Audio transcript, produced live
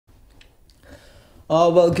Oh,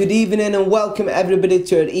 well, good evening and welcome everybody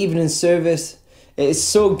to our evening service. It is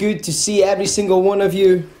so good to see every single one of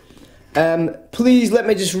you. Please let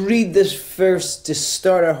me just read this verse to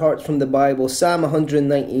start our hearts from the Bible. Psalm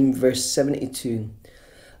 119 verse 72.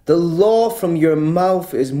 The law from your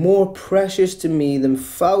mouth is more precious to me than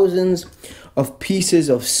thousands of pieces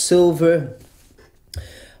of silver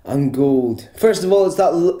and gold. First of all, it's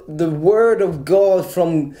that the word of God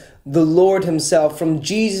from the Lord himself, from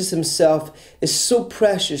Jesus himself, is so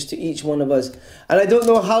precious to each one of us. And I don't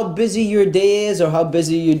know how busy your day is, or how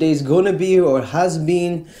busy your day is going to be, or has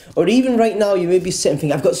been, or even right now you may be sitting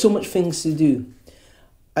thinking, I've got so much things to do.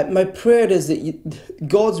 My prayer is that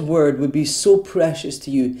God's word would be so precious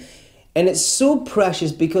to you. And it's so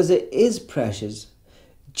precious because it is precious.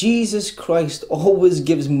 Jesus Christ always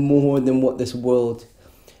gives more than what this world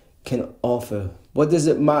can offer. What does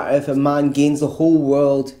it matter if a man gains the whole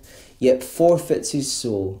world yet forfeits his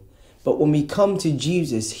soul? But when we come to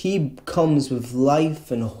Jesus, he comes with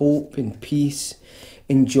life and hope and peace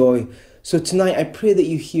and joy. So tonight I pray that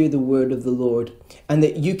you hear the word of the Lord and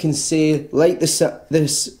that you can say, like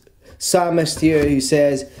this psalmist here who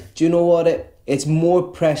says, do you know what? It's more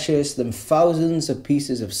precious than thousands of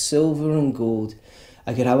pieces of silver and gold.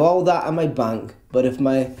 I could have all that in my bank, but if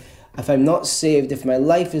I'm not saved, if my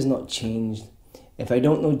life is not changed, if I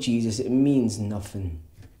don't know Jesus, it means nothing.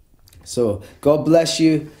 So, God bless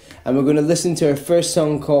you. And we're going to listen to our first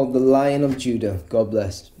song called The Lion of Judah. God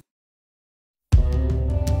bless.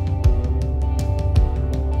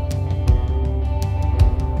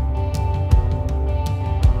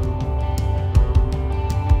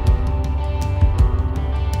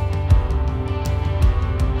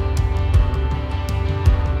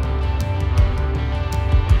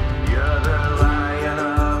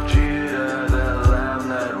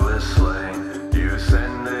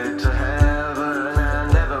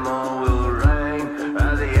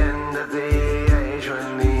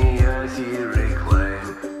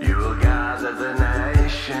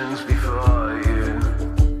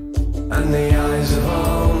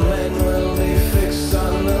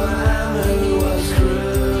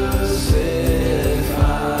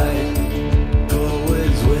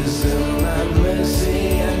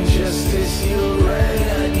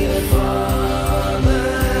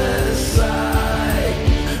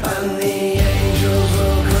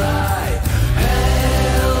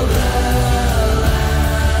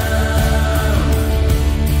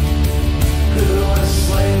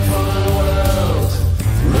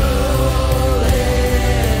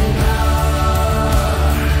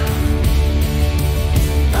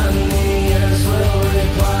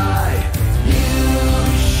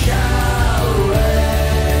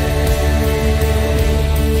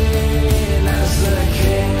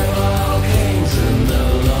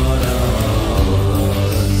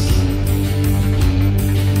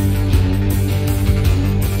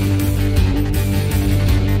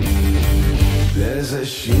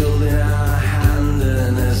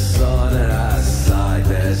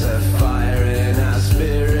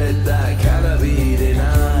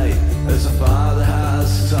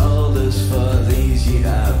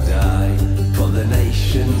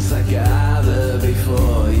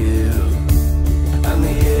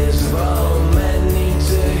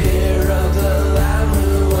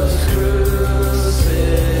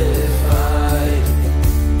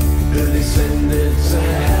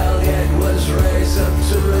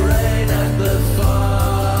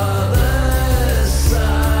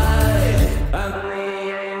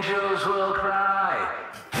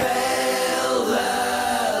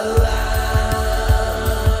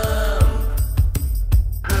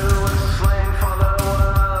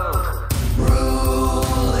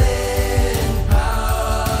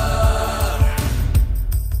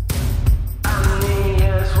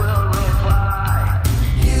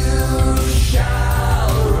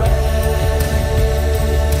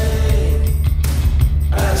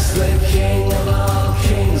 The King of all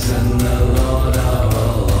kings and the Lord of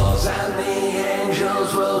all lords, and the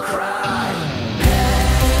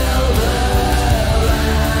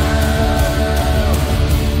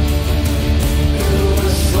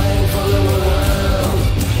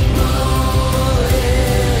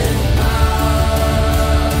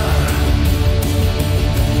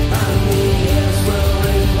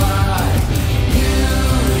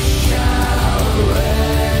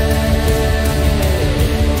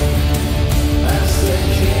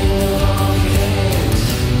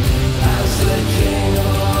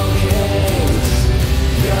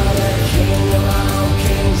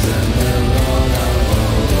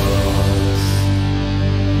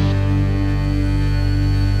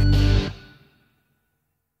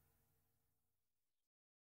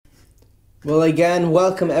Well, again,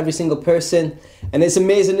 welcome every single person. And it's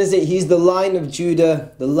amazing, isn't it? He's the Lion of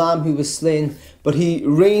Judah, the Lamb who was slain, but he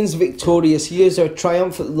reigns victorious. He is our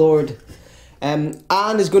triumphant Lord. Anne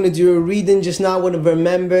is going to do a reading just now. One of our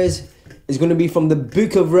members is going to be from the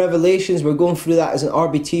book of Revelations. We're going through that as an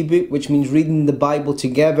RBT book, which means reading the Bible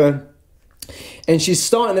together. And she's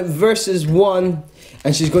starting at verses 1,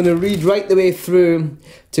 and she's going to read right the way through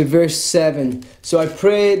to verse 7. So I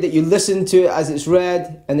pray that you listen to it as it's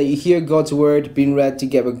read, and that you hear God's word being read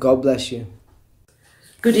together. God bless you.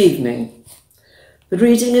 Good evening. The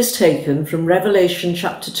reading is taken from Revelation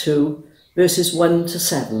chapter 2, verses 1 to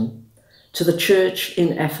 7, to the church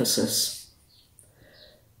in Ephesus.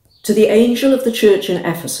 To the angel of the church in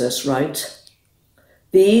Ephesus write,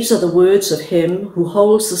 "These are the words of him who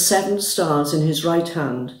holds the 7 stars in his right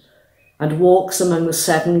hand and walks among the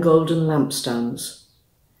 7 golden lampstands.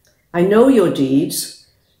 I know your deeds,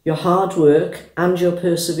 your hard work and your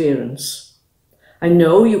perseverance. I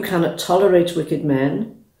know you cannot tolerate wicked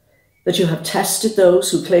men, that you have tested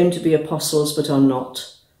those who claim to be apostles but are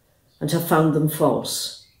not, and have found them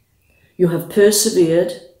false. You have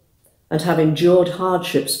persevered and have endured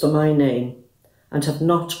hardships for my name, and have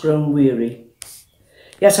not grown weary.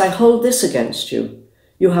 Yet I hold this against you.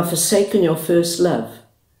 You have forsaken your first love.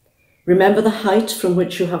 Remember the height from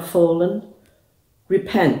which you have fallen.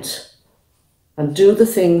 Repent and do the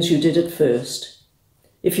things you did at first.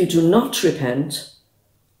 If you do not repent,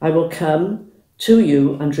 I will come to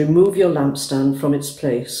you and remove your lampstand from its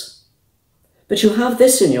place. But you have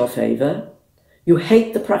this in your favour. You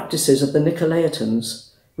hate the practices of the Nicolaitans,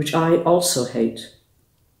 which I also hate.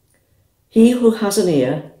 He who has an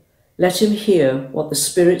ear, let him hear what the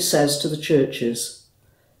Spirit says to the churches.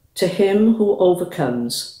 To him who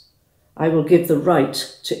overcomes, I will give the right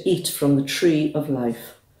to eat from the tree of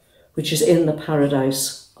life, which is in the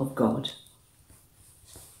paradise of God."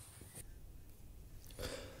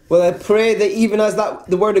 Well, I pray that even as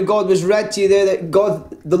the word of God was read to you there, that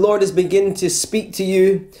God, the Lord, is beginning to speak to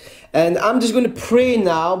you. And I'm just going to pray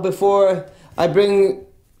now before I bring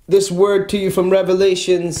this word to you from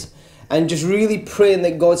Revelations, and just really praying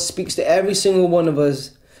that God speaks to every single one of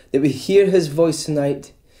us, that we hear his voice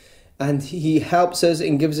tonight, and he helps us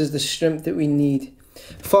and gives us the strength that we need.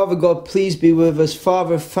 Father God, please be with us.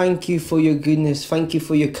 Father, thank you for your goodness. Thank you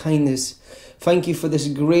for your kindness. Thank you for this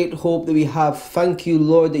great hope that we have. Thank you,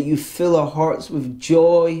 Lord, that you fill our hearts with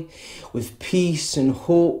joy, with peace and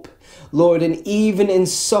hope. Lord, and even in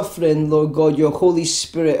suffering, Lord God, your Holy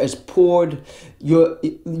Spirit has poured your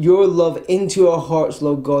love into our hearts,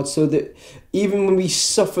 Lord God, so that even when we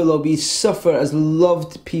suffer, Lord, we suffer as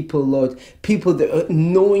loved people, Lord, people that are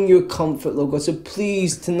knowing your comfort, Lord God. So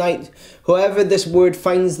please, tonight, whoever this word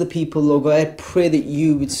finds the people, Lord God, I pray that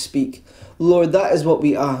you would speak. Lord, that is what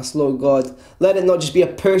we ask, Lord God. Let it not just be a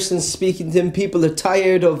person speaking to them. People are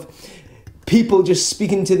tired of people just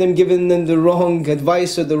speaking to them, giving them the wrong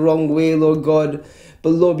advice or the wrong way, Lord God. But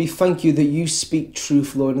Lord, we thank you that you speak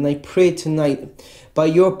truth, Lord. And I pray tonight, by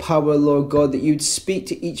your power, Lord God, that you'd speak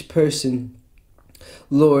to each person.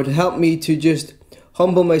 Lord, help me to just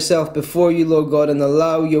humble myself before you, Lord God, and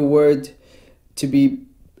allow your word to be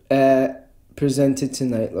presented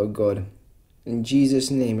tonight, Lord God. In Jesus'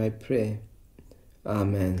 name I pray.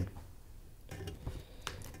 Amen.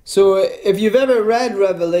 So if you've ever read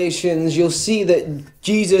Revelations, you'll see that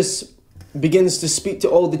Jesus begins to speak to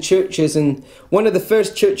all the churches, and one of the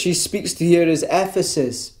first churches he speaks to here is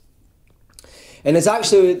Ephesus. And it's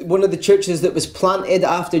actually one of the churches that was planted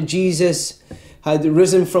after Jesus had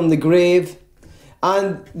risen from the grave.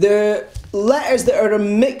 And the letters that are a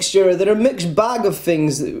mixture, they're a mixed bag of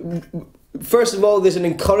things. First of all, there's an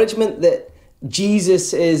encouragement that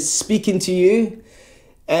Jesus is speaking to you,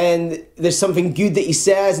 and there's something good that he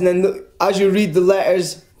says. And then as you read the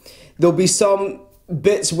letters, there'll be some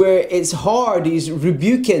bits where it's hard, he's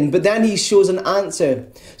rebuking, but then he shows an answer.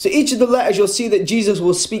 So each of the letters, you'll see that Jesus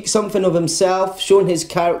will speak something of himself, showing his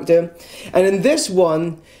character. And in this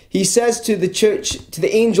one, he says to the church, to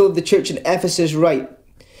the angel of the church in Ephesus, "Write,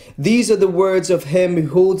 these are the words of him who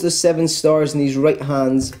holds the 7 stars in his right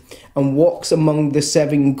hands and walks among the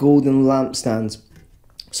 7 golden lampstands."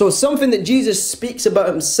 So something that Jesus speaks about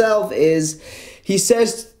himself is, he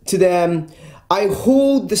says to them, "I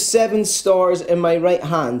hold the 7 stars in my right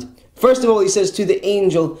hand." First of all, he says to the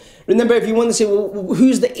angel. Remember, if you want to say, well,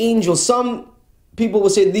 who's the angel? Some people will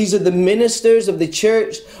say these are the ministers of the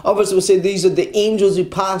church. Others will say these are the angels who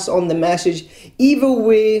pass on the message. Either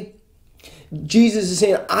way, Jesus is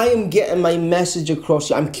saying, I am getting my message across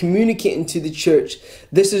you. I'm communicating to the church.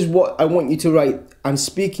 This is what I want you to write. I'm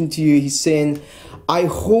speaking to you. He's saying,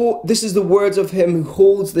 this is the words of him who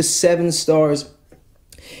holds the 7 stars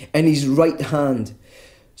and his right hand.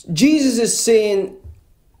 Jesus is saying,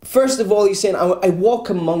 first of all, he's saying, I walk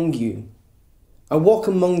among you. I walk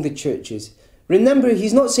among the churches. Remember,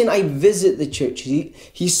 he's not saying I visit the churches.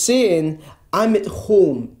 He's saying, I'm at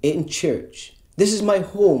home in church. This is my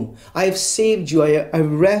home. I have saved you. I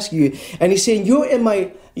rescued you. And he's saying, you're in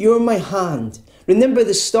my hand. Remember,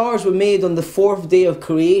 the stars were made on the 4th day of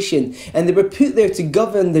creation, and they were put there to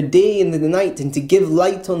govern the day and the night and to give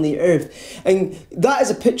light on the earth. And that is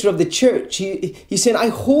a picture of the church. He's saying, I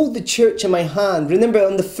hold the church in my hand. Remember,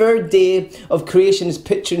 on the 3rd day of creation is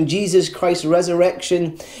picturing Jesus Christ's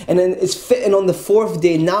resurrection, and then it's fitting on the 4th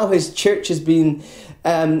day. Now his church has been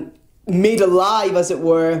made alive, as it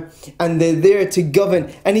were, and they're there to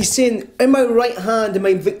govern. And he's saying, in my right hand, in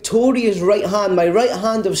my victorious right hand, my right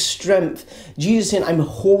hand of strength, Jesus is saying, I'm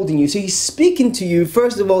holding you. So he's speaking to you.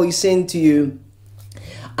 First of all, he's saying to you,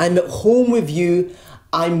 I'm at home with you,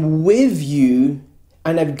 I'm with you,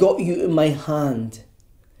 and I've got you in my hand.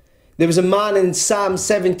 There was a man in Psalm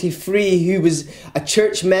 73 who was a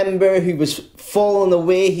church member who was falling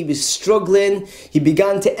away. He was struggling. He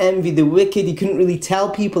began to envy the wicked. He couldn't really tell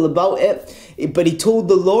people about it, but he told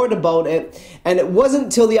the Lord about it. And it wasn't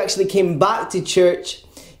until he actually came back to church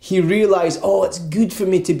he realized, oh, it's good for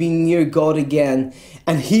me to be near God again.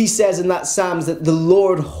 And he says in that Psalms that the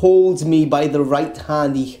Lord holds me by the right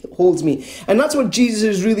hand. He holds me. And that's what Jesus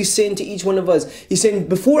is really saying to each one of us. He's saying,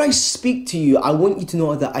 before I speak to you, I want you to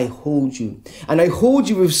know that I hold you. And I hold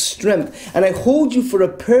you with strength. And I hold you for a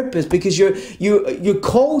purpose, because you're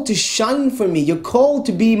called to shine for me. You're called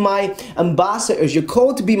to be my ambassadors. You're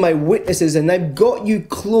called to be my witnesses. And I've got you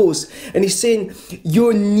close. And he's saying,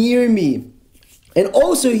 you're near me. And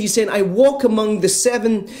also he's saying, I walk among the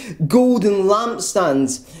 7 golden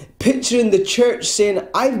lampstands, picturing the church, saying,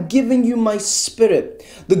 I've given you my spirit.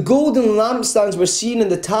 The golden lampstands were seen in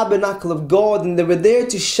the tabernacle of God, and they were there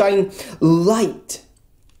to shine light.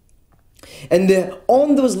 And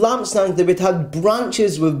on those lampstands, they would have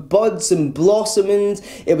branches with buds and blossomings.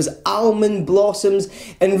 It was almond blossoms.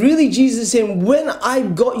 And really, Jesus is saying, when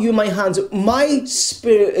I've got you in my hands, my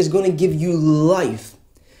spirit is going to give you life.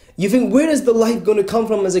 You think, where is the life going to come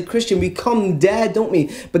from as a Christian? We come dead, don't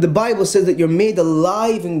we? But the Bible says that you're made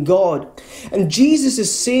alive in God. And Jesus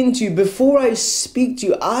is saying to you, before I speak to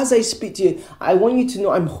you, as I speak to you, I want you to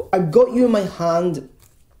know I've got you in my hand.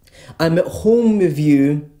 I'm at home with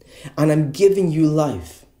you, and I'm giving you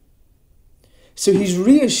life. So he's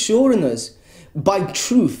reassuring us by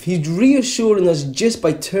truth. He's reassuring us just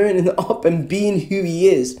by turning up and being who he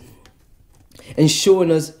is and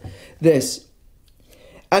showing us this.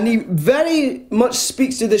 And he very much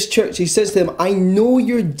speaks to this church. He says to them, I know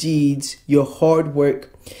your deeds, your hard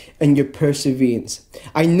work, and your perseverance.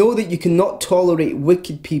 I know that you cannot tolerate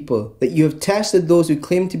wicked people, that you have tested those who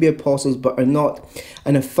claim to be apostles but are not,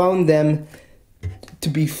 and have found them to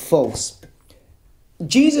be false.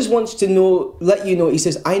 Jesus wants to let you know, he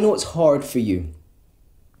says, I know it's hard for you.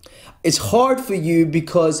 It's hard for you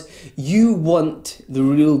because you want the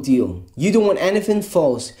real deal. You don't want anything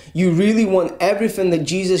false. You really want everything that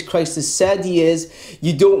Jesus Christ has said he is.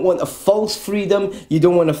 You don't want a false freedom. You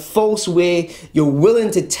don't want a false way. You're willing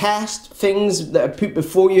to test things that are put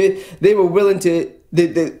before you. They were willing to,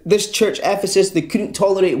 this church, Ephesus, they couldn't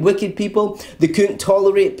tolerate wicked people. They couldn't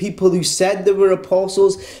tolerate people who said they were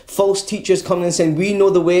apostles. False teachers coming and saying, we know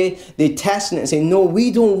the way. They testing it and saying, no, we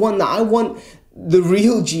don't want that. I want the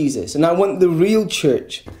real Jesus, and I want the real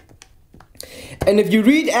church. And if you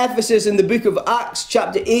read Ephesus in the book of Acts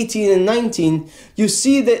chapter 18 and 19, you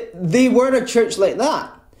see that they were a church like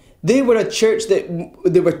that. They were a church that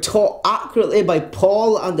they were taught accurately by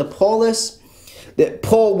Paul and Apollos, that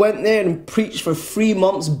Paul went there and preached for 3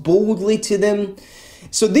 months boldly to them.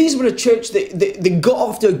 So these were a church that they got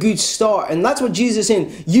off to a good start. And that's what Jesus is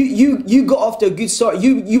saying. You got off to a good start.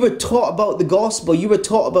 You were taught about the gospel. You were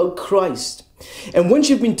taught about Christ. And once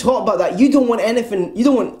you've been taught about that, you don't want anything, you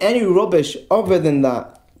don't want any rubbish other than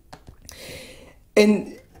that.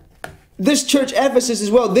 And this church, Ephesus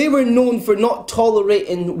as well, they were known for not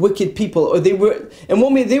tolerating wicked people. Or they were, in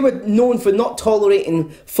one way, they were known for not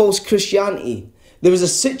tolerating false Christianity. There was a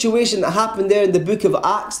situation that happened there in the book of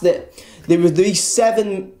Acts that there were these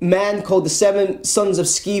 7 men called the 7 sons of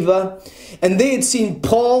Sceva, and they had seen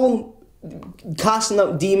Paul casting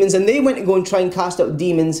out demons, and they went to go and try and cast out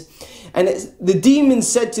demons. And the demons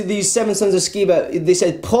said to these 7 sons of Sceva, they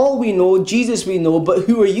said, Paul we know, Jesus we know, but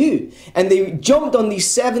who are you? And they jumped on these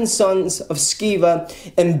 7 sons of Sceva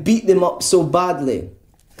and beat them up so badly.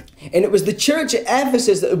 And it was the church at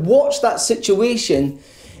Ephesus that had watched that situation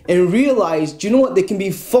and realized, do you know what? There can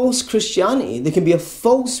be false Christianity. There can be a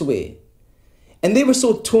false way. And they were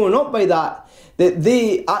so torn up by that that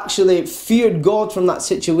they actually feared God from that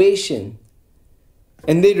situation.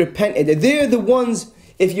 And they repented. They're the ones,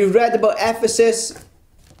 if you read about Ephesus,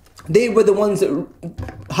 they were the ones that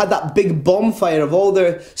had that big bonfire of all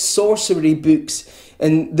their sorcery books.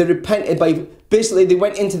 And they repented by, basically they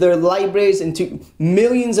went into their libraries and took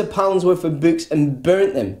millions of pounds worth of books and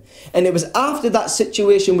burnt them. And it was after that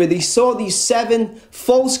situation where they saw these 7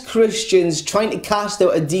 false Christians trying to cast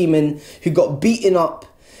out a demon who got beaten up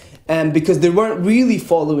because they weren't really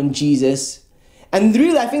following Jesus. And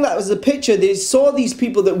really, I think that was the picture. They saw these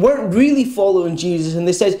people that weren't really following Jesus, and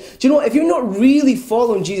they said, do you know what? If you're not really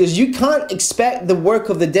following Jesus, you can't expect the work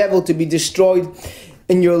of the devil to be destroyed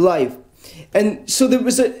in your life. And so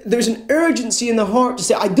there's an urgency in the heart to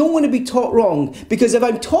say, I don't want to be taught wrong, because if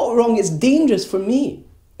I'm taught wrong, it's dangerous for me.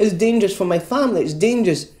 It's dangerous for my family. It's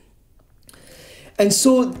dangerous. And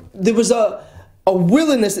so there was a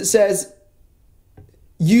willingness that says,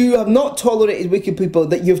 you have not tolerated wicked people,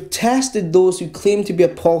 that you've tested those who claim to be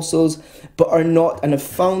apostles but are not, and have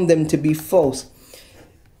found them to be false.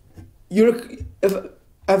 If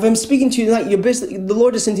I'm speaking to you tonight, you're basically, the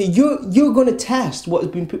Lord is saying to you, you're going to test what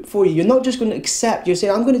has been put before you. You're not just going to accept. You're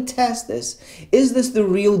saying, I'm going to test this. Is this the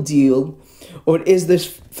real deal, or is this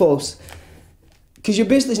false? Because you're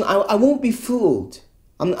basically saying, I won't be fooled.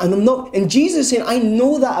 I'm not, and Jesus is saying, I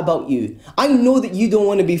know that about you. I know that you don't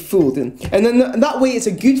want to be fooled. And then that way it's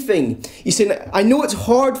a good thing. He's saying, I know it's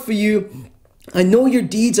hard for you. I know your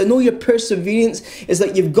deeds. I know your perseverance is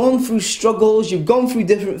that you've gone through struggles. You've gone through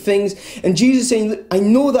different things. And Jesus is saying, I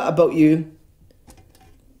know that about you.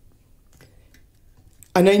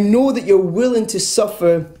 And I know that you're willing to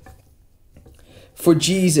suffer for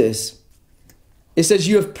Jesus. It says,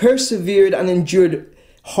 you have persevered and endured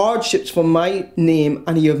hardships for my name,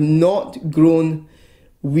 and you have not grown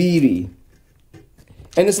weary.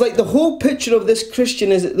 And it's like the whole picture of this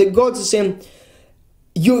Christian is that God's saying,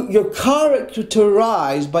 you're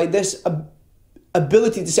characterized by this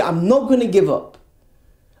ability to say, I'm not going to give up.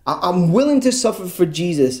 I'm willing to suffer for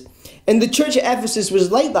Jesus. And the church at Ephesus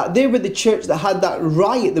was like that. They were the church that had that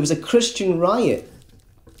riot. There was a Christian riot.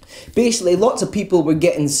 Basically, lots of people were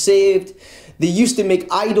getting saved. They used to make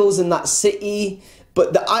idols in that city.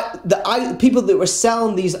 But the people that were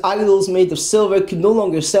selling these idols made of silver could no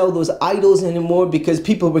longer sell those idols anymore, because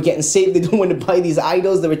people were getting saved. They don't want to buy these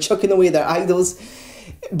idols. They were chucking away their idols.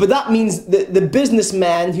 But that means that the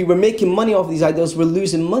businessmen who were making money off these idols were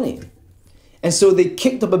losing money. And so they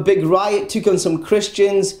kicked up a big riot, took on some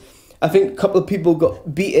Christians. I think a couple of people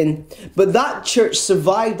got beaten. But that church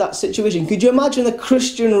survived that situation. Could you imagine a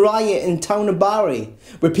Christian riot in town of Barry,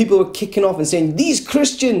 where people were kicking off and saying, these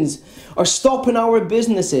Christians are stopping our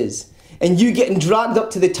businesses, and you getting dragged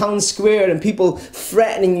up to the town square and people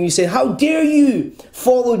threatening you, saying, how dare you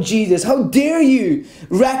follow Jesus? How dare you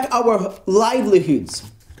wreck our livelihoods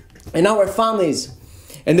and our families?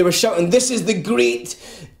 And they were shouting, this is the great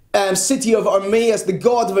city of Emmaus, the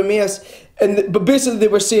God of Emmaus. But basically they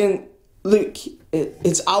were saying, look,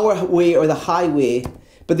 it's our way or the highway.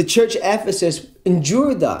 But the church at Ephesus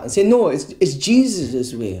endured that and said, no, it's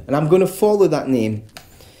Jesus' way, and I'm going to follow that name.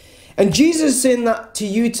 And Jesus is saying that to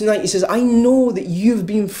you tonight. He says, I know that you've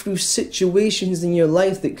been through situations in your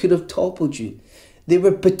life that could have toppled you. They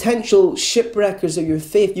were potential shipwreckers of your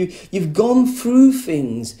faith. You've gone through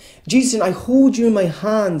things. Jesus said, I hold you in my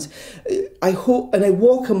hands. I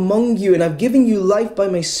walk among you, and I've given you life by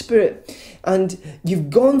my Spirit. And you've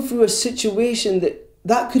gone through a situation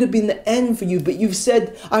that could have been the end for you. But you've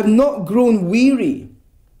said, I've not grown weary.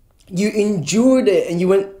 You endured it, and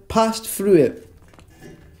you passed through it.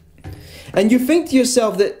 And you think to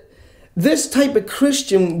yourself that this type of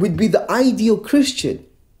Christian would be the ideal Christian.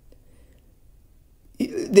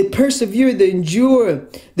 They persevere, they endure,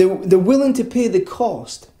 they're willing to pay the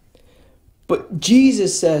cost. But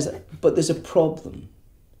Jesus says, but there's a problem.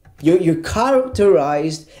 You're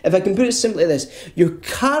characterized, if I can put it simply like this, you're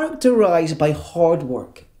characterized by hard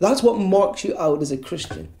work. That's what marks you out as a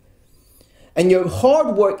Christian. And your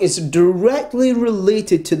hard work is directly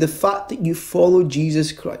related to the fact that you follow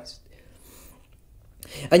Jesus Christ.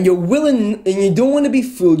 And you're willing, and you don't want to be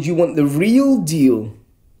fooled. You want the real deal.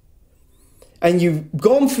 And you've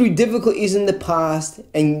gone through difficulties in the past,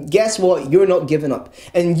 and guess what? You're not giving up.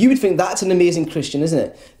 And you would think that's an amazing Christian, isn't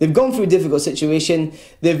it? They've gone through a difficult situation.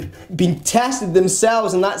 They've been tested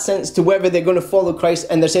themselves in that sense to whether they're going to follow Christ.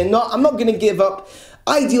 And they're saying, no, I'm not going to give up.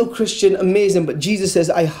 Ideal Christian, amazing. But Jesus says,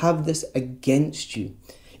 I have this against you.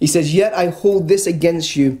 He says, yet I hold this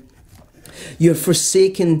against you. You have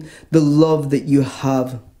forsaken the love that you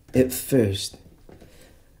have at first.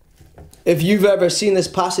 If you've ever seen this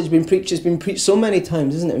passage being preached, it's been preached so many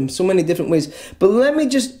times, isn't it? In so many different ways. But let me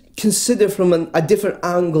just consider from a different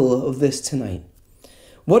angle of this tonight.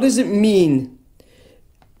 What does it mean,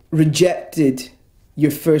 rejected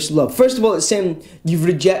your first love? First of all, it's saying you've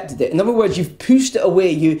rejected it. In other words, you've pushed it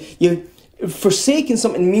away. You've forsaken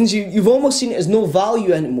something means you've almost seen it as no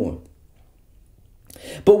value anymore.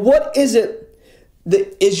 But what is it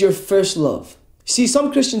that is your first love? See,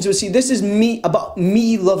 some Christians will see this is about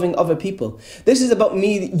me loving other people. This is about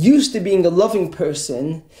me used to being a loving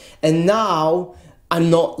person, and now I'm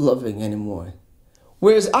not loving anymore.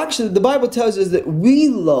 Whereas actually the Bible tells us that we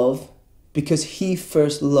love because he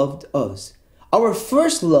first loved us. Our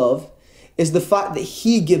first love is the fact that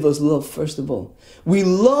he gave us love first of all. We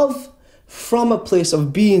love from a place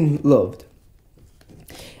of being loved.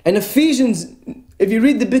 And Ephesians, if you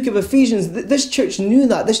read the book of Ephesians, this church knew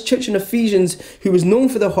that. This church in Ephesians, who was known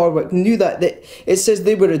for their hard work, knew that it says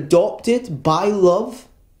they were adopted by love.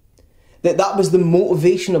 That was the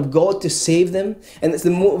motivation of God to save them. And it's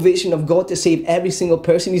the motivation of God to save every single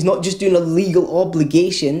person. He's not just doing a legal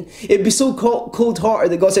obligation. It'd be so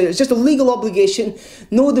cold-hearted that God said it's just a legal obligation.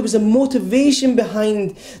 No, there was a motivation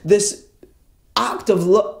behind this act of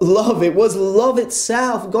love. It was love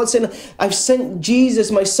itself. God said, I've sent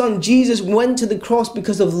Jesus, my son. Jesus went to the cross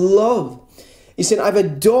because of love. He said, I've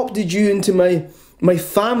adopted you into my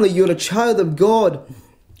family. You're a child of God.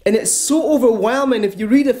 And it's so overwhelming. If you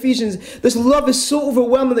read Ephesians, this love is so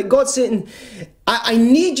overwhelming that God's saying, I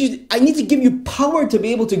need to give you power to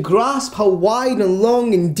be able to grasp how wide and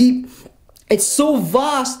long and deep. It's so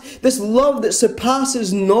vast, this love that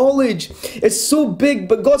surpasses knowledge. It's so big,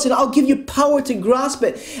 but God said, I'll give you power to grasp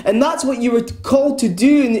it. And that's what you were called to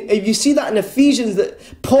do. And if you see that in Ephesians, that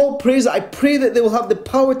Paul prays that I pray that they will have the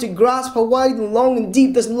power to grasp how wide and long and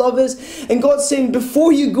deep this love is. And God's saying,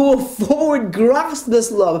 before you go forward, grasp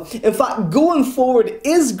this love. In fact, going forward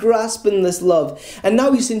is grasping this love. And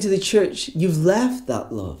now he's saying to the church, you've left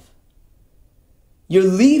that love. You're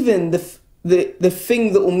leaving the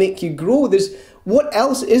thing that will make you grow. What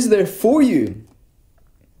else is there for you?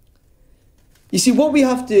 You see, what we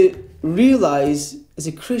have to realize as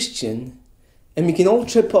a Christian, and we can all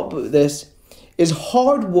trip up with this, is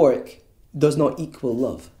hard work does not equal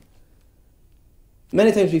love.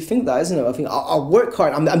 Many times we think that, isn't it? I think, I'll work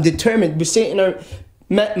hard, I'm determined. We say it in our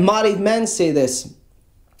married men say this.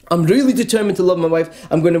 I'm really determined to love my wife.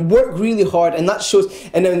 I'm going to work really hard, and that shows.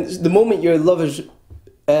 And then the moment your love is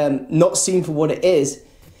not seen for what it is,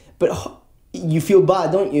 but you feel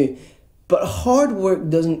bad, don't you? But hard work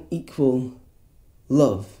doesn't equal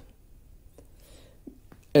love.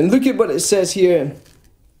 And look at what it says here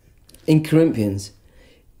in Corinthians.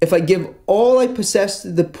 If I give all I possess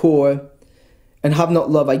to the poor and have not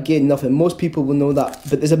love, I gain nothing. Most people will know that.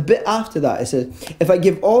 But there's a bit after that. It says, if I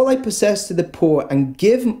give all I possess to the poor and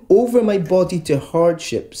give over my body to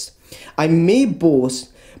hardships, I may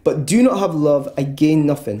boast, but do not have love, I gain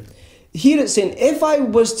nothing. Here it's saying, if I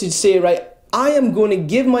was to say, right, I am going to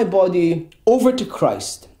give my body over to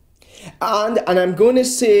Christ, and I'm going to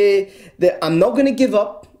say that I'm not going to give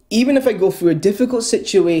up, even if I go through a difficult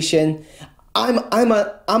situation, I'm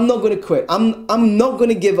not going to quit. I'm not going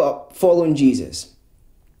to give up following Jesus.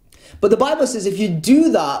 But the Bible says if you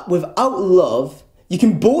do that without love, you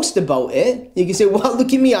can boast about it. You can say, well,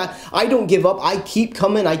 look at me, I don't give up, I keep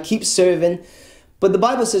coming, I keep serving. But the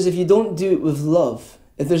Bible says if you don't do it with love,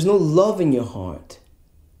 if there's no love in your heart,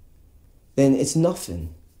 then it's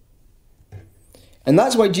nothing. And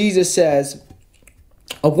that's why Jesus says,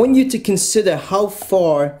 I want you to consider how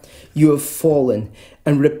far you have fallen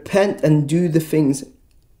and repent and do the things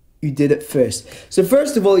you did at first. So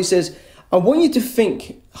first of all, he says, I want you to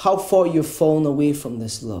think how far you've fallen away from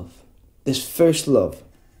this love, this first love.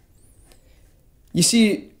 You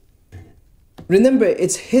see, remember,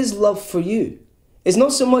 it's his love for you. It's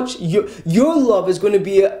not so much your love is going to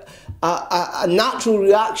be a natural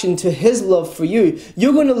reaction to his love for you.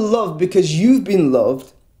 You're going to love because you've been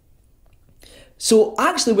loved. So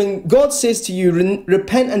actually, when God says to you,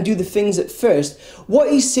 repent and do the things at first,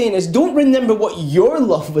 what he's saying is don't remember what your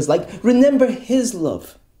love was like. Remember his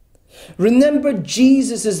love. Remember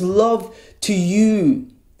Jesus' love to you.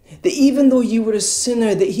 That even though you were a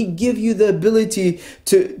sinner, that he gave you the ability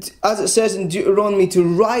to, as it says in Deuteronomy, to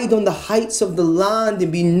ride on the heights of the land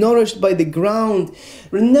and be nourished by the ground.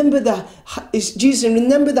 Remember Jesus, and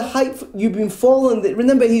remember the height you've been fallen. That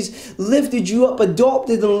remember he's lifted you up,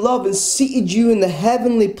 adopted in love, and seated you in the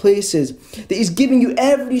heavenly places. That he's giving you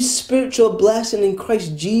every spiritual blessing in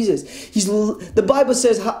Christ Jesus. The Bible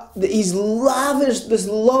says that he's lavished this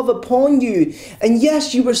love upon you. And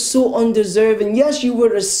yes, you were so undeserving. Yes, you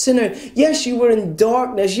were a sinner. Yes, you were in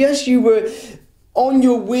darkness. Yes, you were on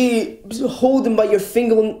your way, holding by your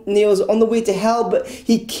fingernails on the way to hell, but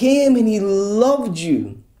he came and he loved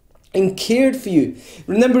you and cared for you.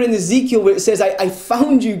 Remember in Ezekiel where it says, I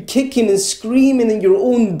found you kicking and screaming in your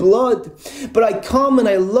own blood, but I come and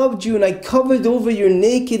I loved you and I covered over your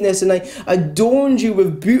nakedness and I adorned you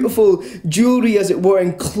with beautiful jewelry, as it were,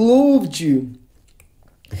 and clothed you.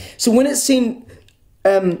 So when it's saying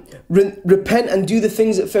repent and do the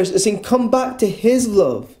things at first, it's saying come back to his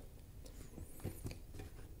love.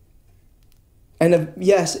 And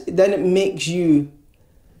yes, then it makes you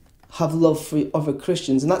have love for other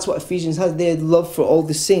Christians. And that's what Ephesians has. They had love for all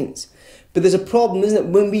the saints. But there's a problem, isn't it?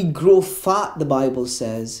 When we grow fat, the Bible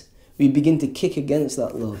says, we begin to kick against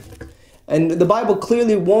that love. And the Bible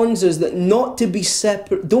clearly warns us that not to be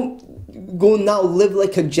separate. Don't go now live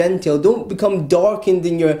like a Gentile. Don't become darkened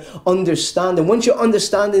in your understanding. Once your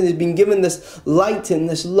understanding has been given this light and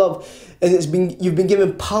this love, and you've been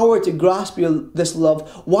given power to grasp this love,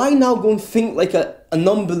 why now go and think like a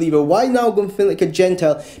non-believer? Why now go and think like a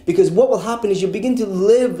Gentile? Because what will happen is you begin to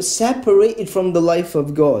live separated from the life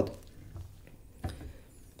of God.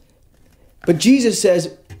 But Jesus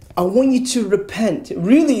says, I want you to repent.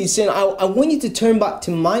 Really, he's saying, I want you to turn back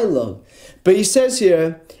to my love. But he says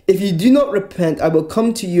here, if you do not repent, I will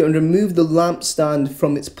come to you and remove the lampstand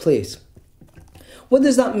from its place. What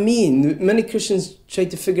does that mean? Many Christians try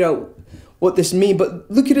to figure out what this means, but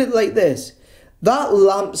look at it like this. That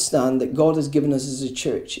lampstand that God has given us as a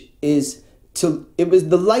church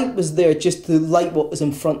the light was there just to light what was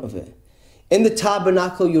in front of it. In the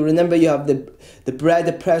tabernacle, you'll remember you have the bread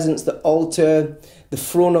of presence, the altar, the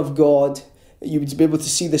throne of God. You would be able to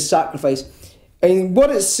see the sacrifice. And what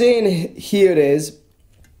it's saying here is,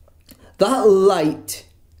 that light,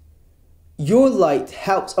 your light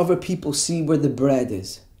helps other people see where the bread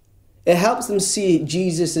is. It helps them see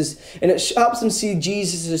and it helps them see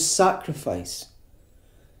Jesus' sacrifice.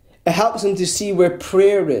 It helps them to see where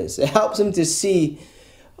prayer is. It helps them to see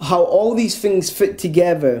how all these things fit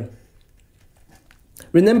together.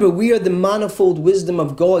 Remember, we are the manifold wisdom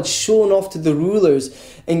of God shown off to the rulers.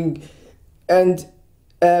 And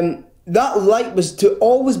that light was to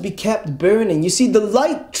always be kept burning. You see, the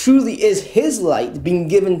light truly is his light being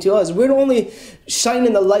given to us. We're only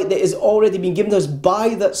shining the light that has already been given to us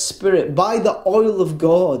by that Spirit, by the oil of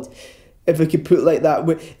God, if we could put it like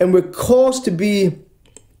that. And we're caused to be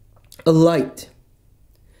a light.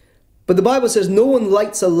 But the Bible says no one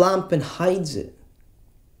lights a lamp and hides it.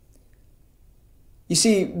 You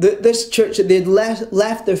see, this church, they'd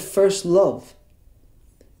left their first love.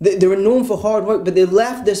 They were known for hard work, but they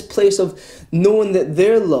left this place of knowing that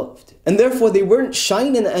they're loved. And therefore, they weren't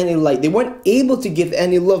shining any light. They weren't able to give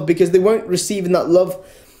any love because they weren't receiving that love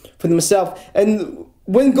for themselves. And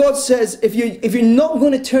when God says, if you're not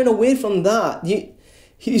going to turn away from that,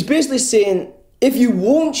 he's basically saying, if you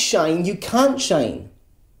won't shine, you can't shine.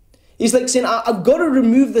 He's like saying, I've got to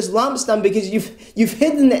remove this lampstand because you've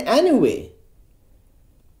hidden it anyway.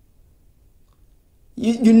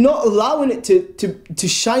 You're not allowing it to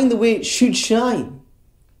shine the way it should shine.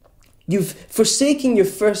 You've forsaken your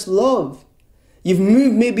first love. You've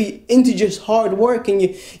moved maybe into just hard work, and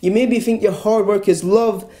you maybe think your hard work is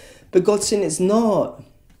love, but God's saying it's not.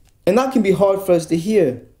 And that can be hard for us to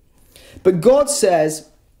hear. But God says,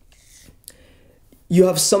 you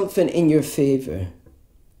have something in your favor.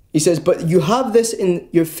 He says, but you have this in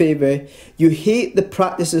your favor. You hate the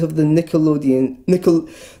practices of the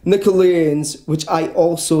Nicolaitans, which I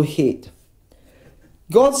also hate.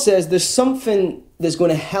 God says there's something that's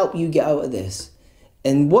going to help you get out of this.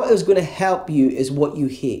 And what is going to help you is what you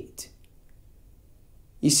hate.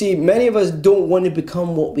 You see, many of us don't want to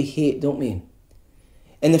become what we hate, don't we?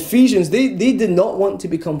 And Ephesians, they did not want to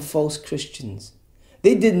become false Christians.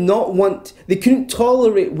 They couldn't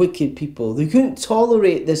tolerate wicked people. They couldn't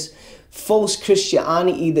tolerate this false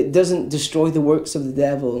Christianity that doesn't destroy the works of the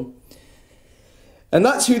devil. And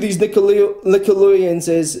that's who these Nicolaitans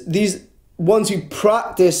is. These ones who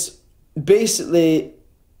practice basically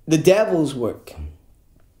the devil's work.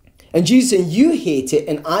 And Jesus saying, you hate it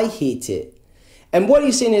and I hate it. And what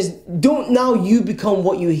he's saying is, don't now you become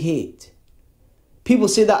what you hate. People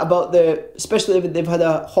say that about especially if they've had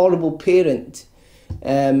a horrible parent.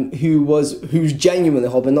 Who's genuinely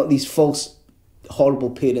horrible, not these false horrible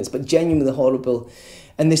parents, but genuinely horrible,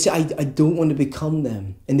 and they say, I don't want to become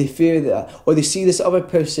them, and they fear that. Or they see this other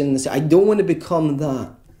person and they say, I don't want to become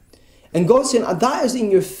that. And God's saying, that is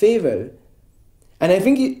in your favor. And I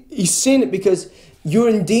think he's saying it because you're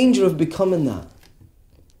in danger of becoming that.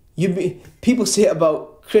 People say it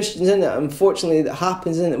about Christians, isn't it? Unfortunately, that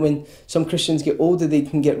happens, isn't it? When some Christians get older, they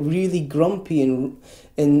can get really grumpy and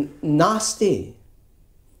nasty.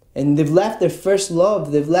 And they've left their first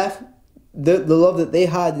love. They've left the love that they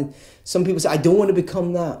had. And some people say, I don't want to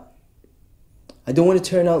become that. I don't want to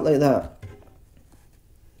turn out like that.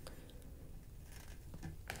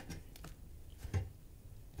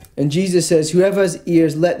 And Jesus says, whoever has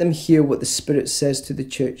ears, let them hear what the Spirit says to the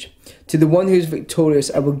church. To the one who is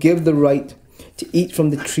victorious, I will give the right to eat from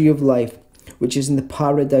the tree of life, which is in the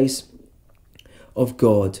paradise of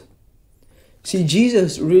God. See,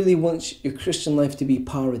 Jesus really wants your Christian life to be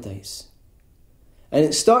paradise. And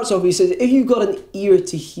it starts off, he says, if you've got an ear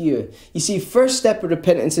to hear. You see, first step of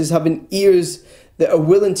repentance is having ears that are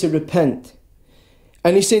willing to repent.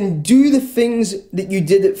 And he's saying, do the things that you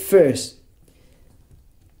did at first.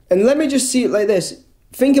 And let me just see it like this.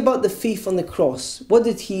 Think about the thief on the cross. What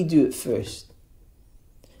did he do at first?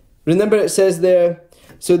 Remember it says there,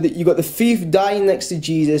 so that you got the thief dying next to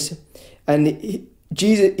Jesus. And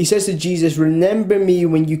he says to Jesus, remember me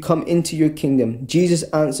when you come into your kingdom. Jesus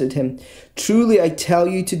answered him, truly I tell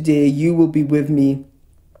you today, you will be with me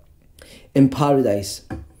in paradise.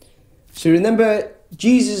 So remember,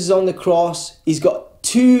 Jesus is on the cross. He's got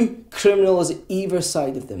two criminals either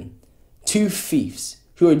side of them. Two thieves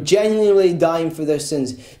who are genuinely dying for their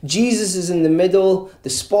sins. Jesus is in the middle, the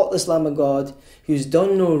spotless Lamb of God, who's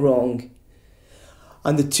done no wrong.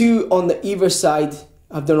 And the two on the either side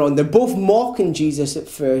have done wrong. They're both mocking Jesus at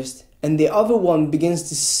first, and the other one begins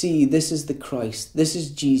to see this is the Christ, this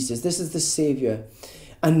is Jesus, this is the Saviour,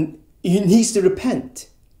 and he needs to repent.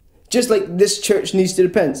 Just like this church needs to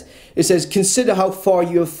repent. It says, consider how far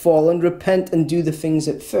you have fallen, repent and do the things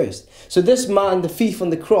at first. So this man, the thief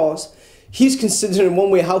on the cross, he's considering one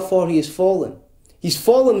way how far he has fallen. He's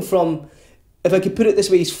fallen from, if I could put it this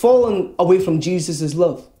way, he's fallen away from Jesus'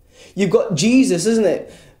 love. You've got Jesus, isn't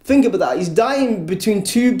it? Think about that. He's dying between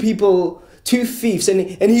two people, two thieves, and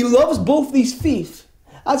he loves both these thieves.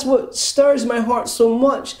 That's what stirs my heart so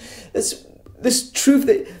much. It's this truth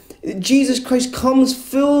that Jesus Christ comes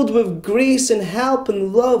filled with grace and help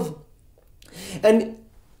and love. And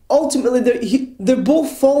ultimately, they're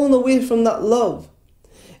both falling away from that love.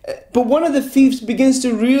 But one of the thieves begins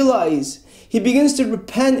to realize, he begins to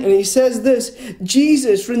repent, and he says this,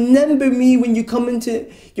 Jesus, remember me when you come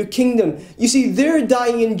into your kingdom. You see, they're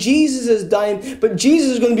dying and Jesus is dying, but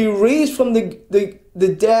Jesus is going to be raised from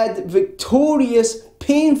the dead, victorious,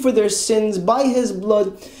 paying for their sins by his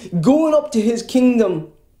blood, going up to his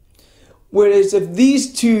kingdom. Whereas if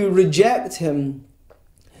these two reject him,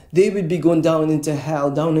 they would be going down into hell,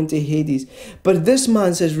 down into Hades. But this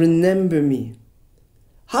man says, remember me.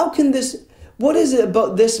 How can this, what is it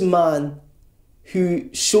about this man who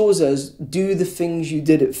shows us, do the things you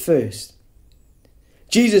did at first?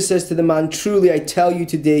 Jesus says to the man, truly I tell you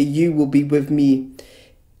today, you will be with me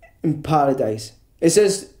in paradise. It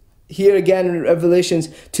says here again in Revelations,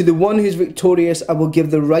 to the one who is victorious, I will give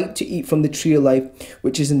the right to eat from the tree of life,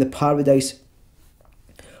 which is in the paradise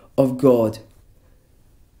of God.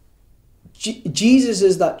 Jesus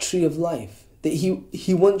is that tree of life that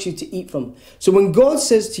he wants you to eat from. So when God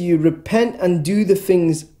says to you, repent and do the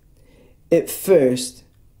things at first,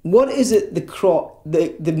 what is it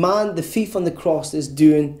the man, the thief on the cross is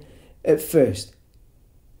doing at first?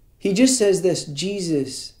 He just says this,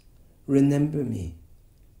 Jesus, remember me.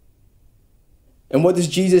 And what does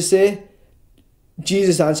Jesus say?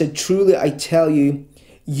 Jesus answered, truly I tell you,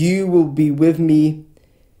 you will be with me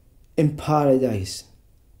in paradise.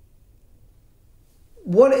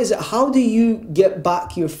 What is it? How do you get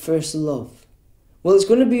back your first love? Well, it's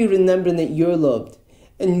going to be remembering that you're loved.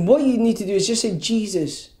 And what you need to do is just say,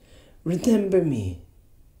 Jesus, remember me.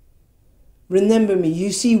 Remember me.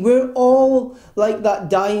 You see, we're all like that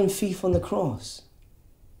dying thief on the cross.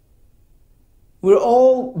 We're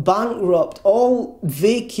all bankrupt, all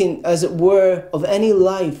vacant, as it were, of any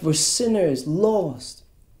life. We're sinners, lost.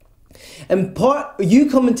 And you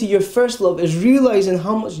coming to your first love is realizing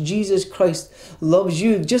how much Jesus Christ loves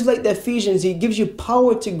you. Just like the Ephesians, he gives you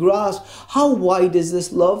power to grasp how wide is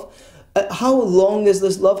this love? How long is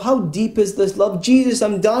this love? How deep is this love? Jesus,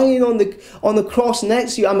 I'm dying on the cross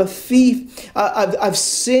next to you. I'm a thief. I've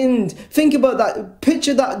sinned. Think about that.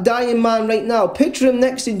 Picture that dying man right now. Picture him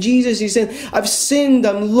next to Jesus. He's saying, I've sinned.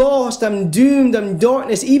 I'm lost. I'm doomed. I'm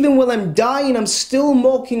darkness. Even while I'm dying, I'm still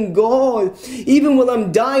mocking God. Even while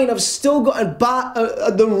I'm dying, I've still got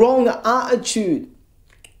the wrong attitude.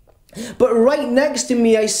 But right next to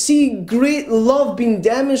me, I see great love being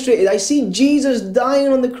demonstrated. I see Jesus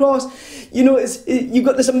dying on the cross. You know, you've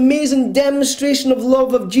got this amazing demonstration of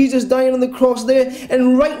love of Jesus dying on the cross there.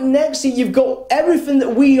 And right next to you, you've got everything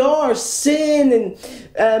that we are. Sin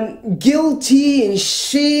and guilty and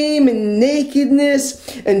shame and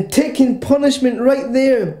nakedness and taking punishment right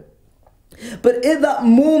there. But at that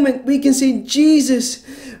moment, we can say, Jesus,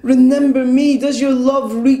 remember me. Does your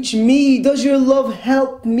love reach me? Does your love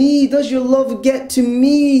help me? Does your love get to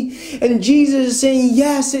me? And Jesus is saying,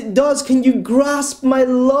 yes, it does. Can you grasp my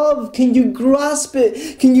love? Can you grasp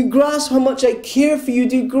it? Can you grasp how much I care for you?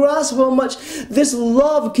 Do you grasp how much this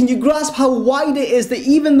love, can you grasp how wide it is, that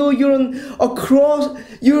even though you're on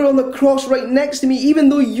the cross right next to me, even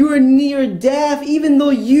though you're near death, even though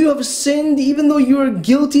you have sinned, even though you're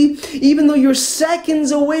guilty, even though you're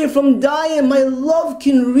seconds away from dying, my love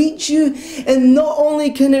can reach you. And not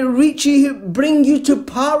only can it reach you, it bring you to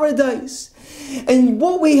paradise. And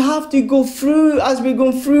what we have to go through as we're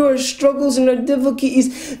going through our struggles and our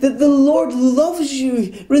difficulties, that the Lord loves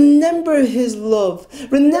you. Remember his love.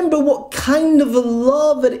 Remember what kind of a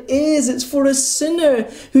love it is. It's for a sinner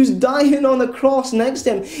who's dying on the cross next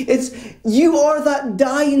to him. It's you are that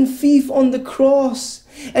dying thief on the cross.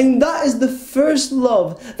 And that is the first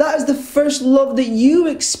love. That is the first love that you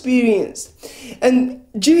experienced. And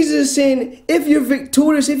Jesus is saying, if you're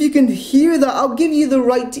victorious, if you can hear that, I'll give you the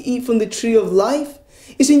right to eat from the tree of life.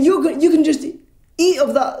 He's saying you can just eat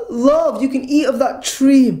of that love. You can eat of that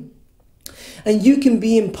tree. And you can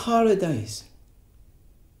be in paradise.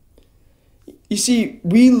 You see,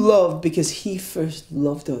 we love because he first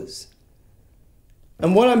loved us.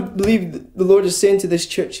 And what I believe the Lord is saying to this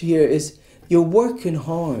church here is, you're working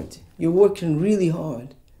hard. You're working really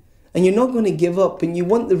hard. And you're not going to give up. And you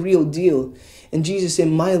want the real deal. And Jesus said,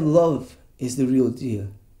 my love is the real deal.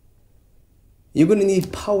 You're going to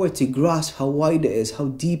need power to grasp how wide it is, how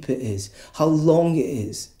deep it is, how long it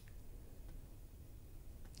is.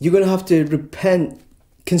 You're going to have to repent.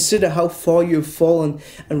 Consider how far you've fallen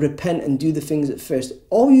and repent and do the things at first.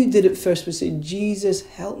 All you did at first was say, Jesus,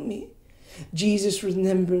 help me. Jesus,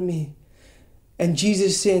 remember me. And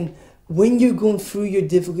Jesus saying, when you're going through your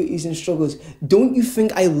difficulties and struggles, don't you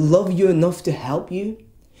think I love you enough to help you?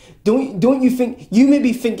 Don't you think, you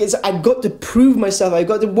maybe think it's, I've got to prove myself, I've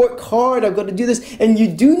got to work hard, I've got to do this. And you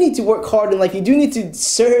do need to work hard in life, you do need to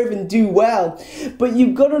serve and do well. But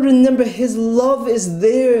you've got to remember his love is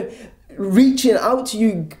there, reaching out to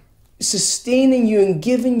you, sustaining you and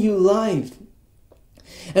giving you life.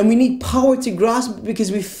 And we need power to grasp it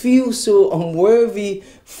because we feel so unworthy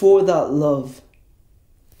for that love.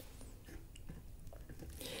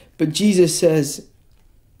 But Jesus says,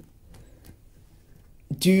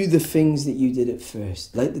 do the things that you did at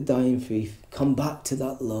first. Like the dying thief, come back to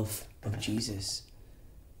that love of Jesus.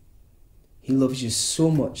 He loves you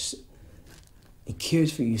so much. He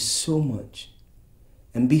cares for you so much.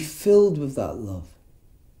 And be filled with that love.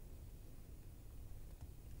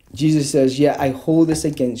 Jesus says, yeah, I hold this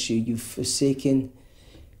against you. You've forsaken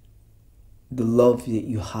the love that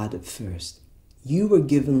you had at first. You were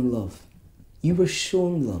given love. You were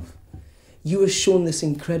shown love. You were shown this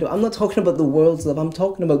incredible... I'm not talking about the world's love. I'm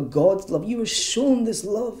talking about God's love. You were shown this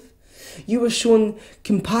love. You were shown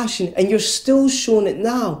compassion, and you're still shown it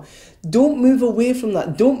now. Don't move away from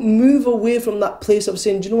that. Don't move away from that place of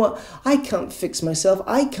saying, do you know what? I can't fix myself.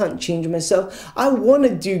 I can't change myself. I want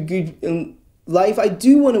to do good in life. I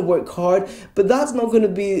do want to work hard, but that's not going to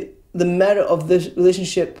be the merit of this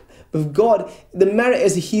relationship with God. The merit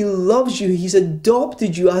is he loves you. He's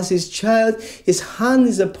adopted you as his child. His hand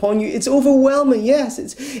is upon you. It's overwhelming. Yes,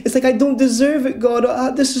 it's like, I don't deserve it,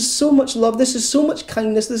 God. This is so much love. This is so much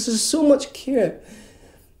kindness. This is so much care.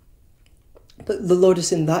 But the Lord is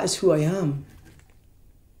saying, that is who I am.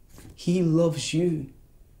 He loves you.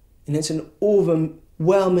 And it's an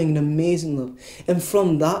overwhelming and amazing love. And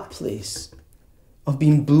from that place of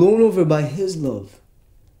being blown over by his love,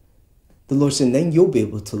 the Lord said, then you'll be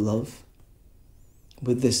able to love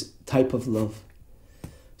with this type of love.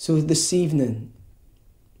 So this evening,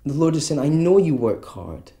 the Lord is saying, I know you work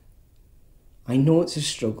hard. I know it's a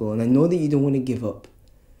struggle, and I know that you don't want to give up.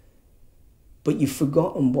 But you've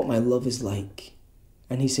forgotten what my love is like.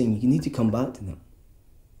 And he's saying, you need to come back to that.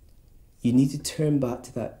 You need to turn back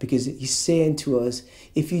to that, because he's saying to us,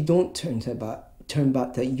 if you don't turn back to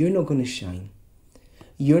that, you're not going to shine.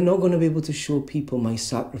 You're not going to be able to show people my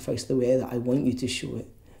sacrifice the way that I want you to show it.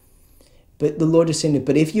 But the Lord is saying,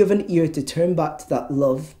 but if you have an ear to turn back to that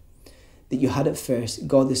love that you had at first,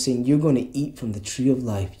 God is saying, you're going to eat from the tree of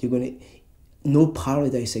life. You're going to know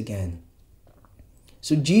paradise again.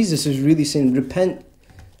 So Jesus is really saying, repent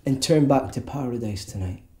and turn back to paradise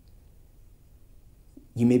tonight.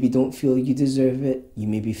 You maybe don't feel you deserve it. You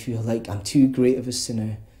maybe feel like, I'm too great of a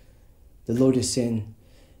sinner. The Lord is saying,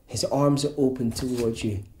 his arms are open towards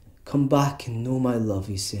you. Come back and know my love,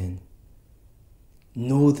 he's saying.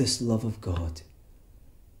 Know this love of God.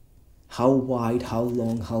 How wide, how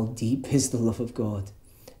long, how deep is the love of God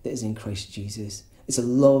that is in Christ Jesus. It's a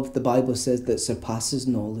love, the Bible says, that surpasses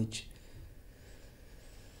knowledge.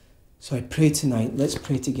 So I pray tonight, let's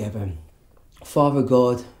pray together. Father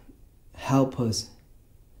God, help us,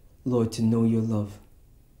 Lord, to know your love.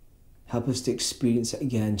 Help us to experience it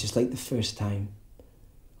again, just like the first time.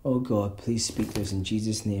 Oh God, please speak to us in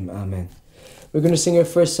Jesus' name. Amen. We're going to sing our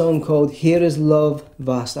first song called Here is Love,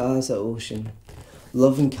 Vast as the Ocean.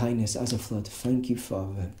 Love and kindness as a flood. Thank you,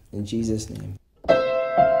 Father. In Jesus' name.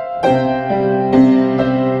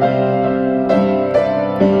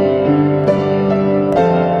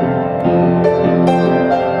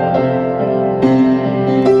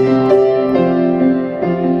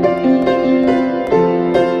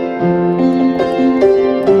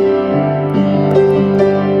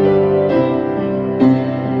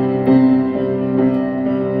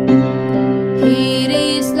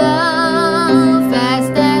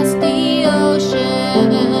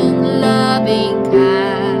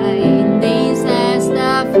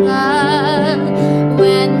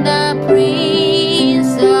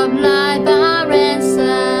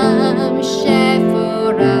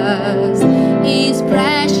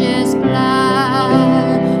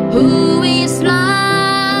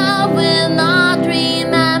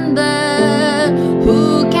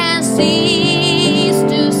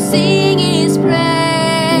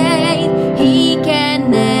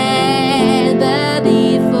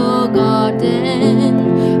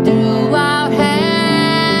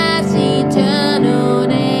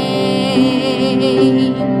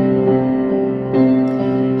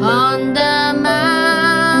 On the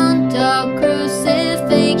mount of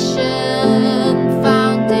crucifixion,